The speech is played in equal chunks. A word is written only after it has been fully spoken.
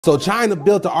So China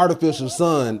built the artificial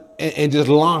sun and just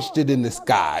launched it in the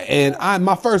sky. And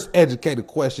my first educated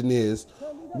question is,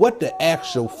 what the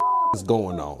actual is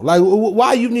going on? Like,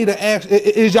 why you need an action?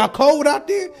 Is y'all cold out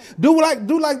there? Do like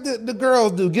the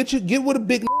girls do. Get with a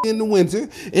big in the winter,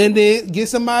 and then get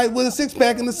somebody with a six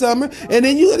pack in the summer, and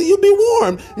then you be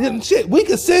warm. And shit, we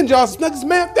could send y'all Snuggies.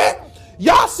 Man, in fact,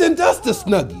 y'all send us the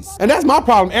Snuggies. And that's my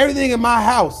problem. Everything in my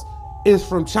house is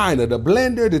from China. The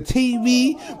blender, the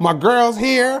TV, my girl's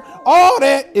hair, all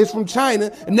that is from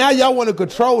China. And now y'all want to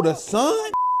control the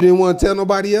sun? Didn't want to tell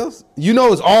nobody else? You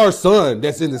know it's our sun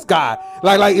that's in the sky.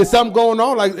 Like is something going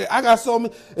on? Like I got so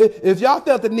many. If y'all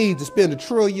felt the need to spend $1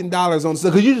 trillion on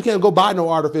sun, because you just can't go buy no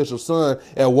artificial sun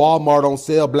at Walmart on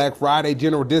sale, Black Friday,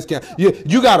 general discount.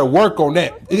 You got to work on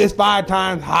that. It's 5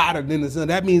 times hotter than the sun.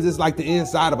 That means it's like the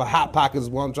inside of a Hot Pocket is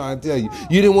what I'm trying to tell you.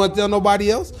 You didn't want to tell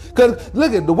nobody else? Because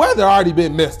look at the weather already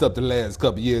been messed up the last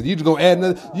couple of years. You just gonna add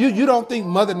another. You don't think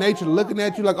Mother Nature looking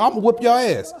at you like, I'm gonna whoop your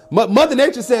ass? Mother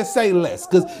Nature says say less,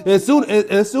 because as soon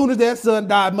as that sun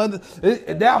died,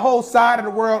 that whole side of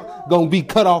the world gonna be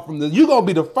cut off from you gonna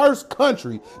be the first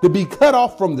country to be cut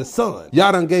off from the sun.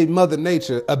 Y'all done gave Mother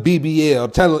Nature a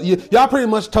BBL. Y'all pretty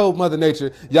much told Mother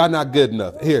Nature, y'all not good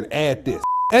enough. Here, add this.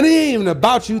 And it ain't even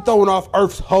about you throwing off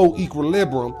Earth's whole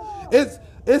equilibrium. It's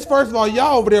first of all,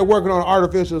 y'all over there working on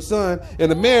artificial sun.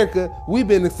 In America, we've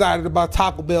been excited about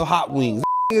Taco Bell hot wings.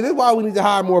 This is why we need to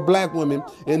hire more black women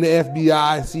in the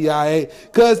FBI, CIA,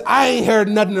 because I ain't heard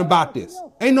nothing about this.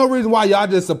 Ain't no reason why y'all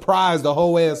just surprised the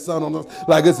whole ass sun on us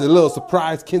like it's a little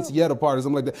surprise quinceañera party or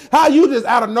something like that. How you just,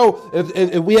 I don't know,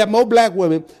 if we had more black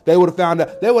women, they would have found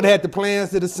out, they would have had the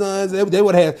plans to the suns, they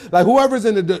would have, like whoever's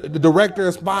in the director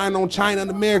of spying on China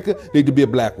and America need to be a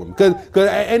black woman. Cause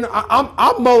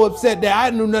I'm more upset that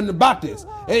I knew nothing about this.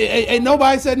 Ain't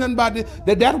nobody said nothing about this.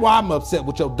 That's why I'm upset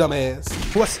with your dumb ass.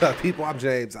 What's up, people? I'm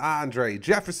James Andre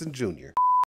Jefferson Jr.